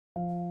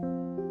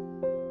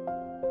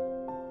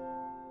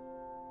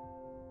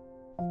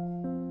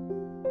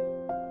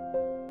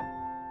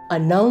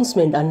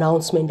Announcement.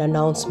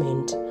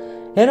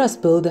 Let us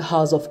build the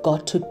house of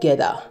God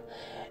together.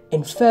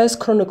 In 1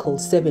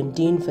 Chronicles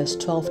 17, verse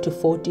 12 to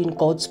 14,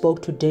 God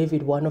spoke to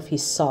David, one of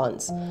his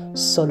sons,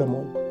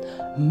 Solomon,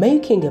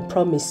 making a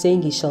promise,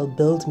 saying, He shall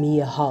build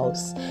me a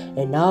house,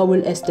 and I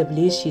will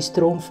establish his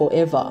throne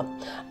forever.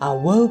 I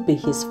will be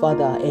his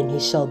father, and he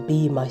shall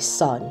be my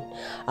son.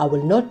 I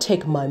will not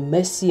take my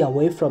mercy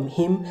away from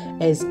him,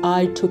 as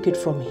I took it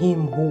from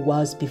him who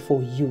was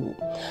before you.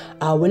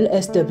 I will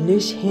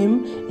establish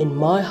him in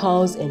my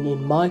house and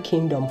in my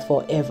kingdom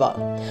forever,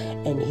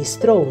 and his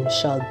throne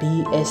shall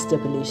be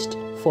established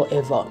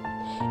forever.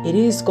 It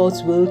is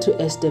God's will to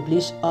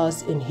establish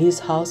us in his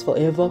house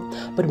forever,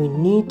 but we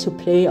need to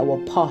play our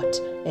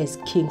part as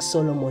King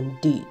Solomon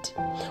did.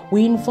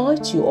 We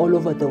invite you all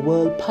over the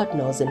world,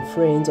 partners and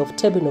friends of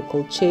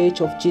Tabernacle Church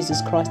of Jesus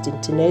Christ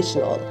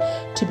International,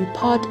 to be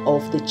part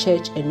of the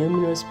church and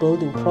numerous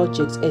building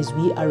projects as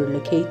we are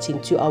relocating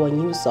to our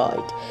new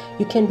site.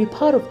 You can be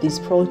part of this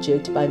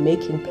project by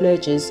making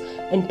pledges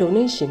and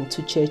donation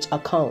to church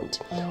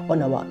account.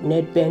 On our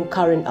NetBank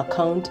current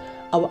account,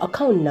 our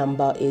account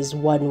number is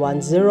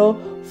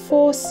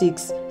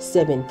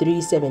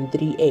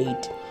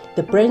 110-4673-738.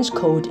 The branch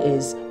code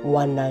is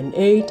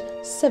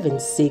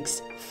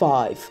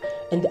 198765,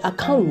 and the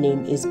account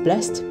name is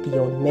Blessed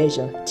Beyond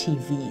Measure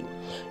TV.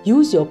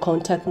 Use your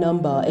contact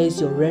number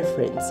as your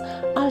reference.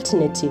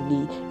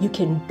 Alternatively, you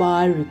can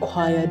buy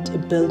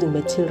required building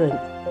material,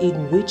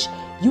 in which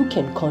you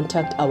can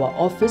contact our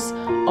office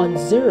on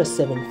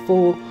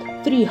 074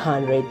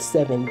 300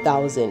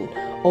 7000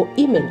 or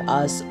email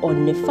us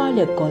on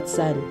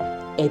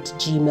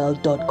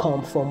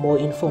nefalegodson@gmail.com for more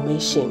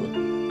information.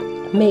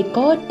 May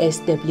God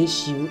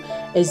establish you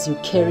as you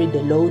carry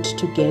the load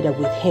together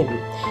with him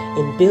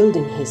in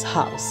building his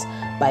house.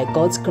 By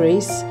God's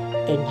grace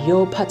and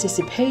your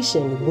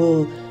participation,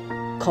 will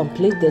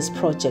complete this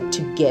project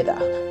together.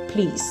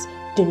 Please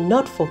do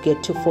not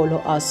forget to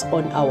follow us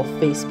on our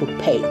Facebook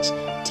page,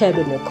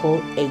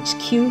 Tabernacle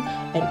HQ,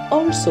 and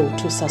also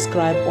to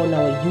subscribe on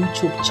our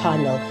YouTube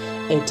channel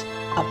at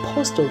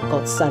Apostle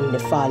Godson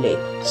Nefale.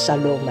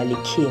 Shalom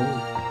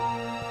Aleichem.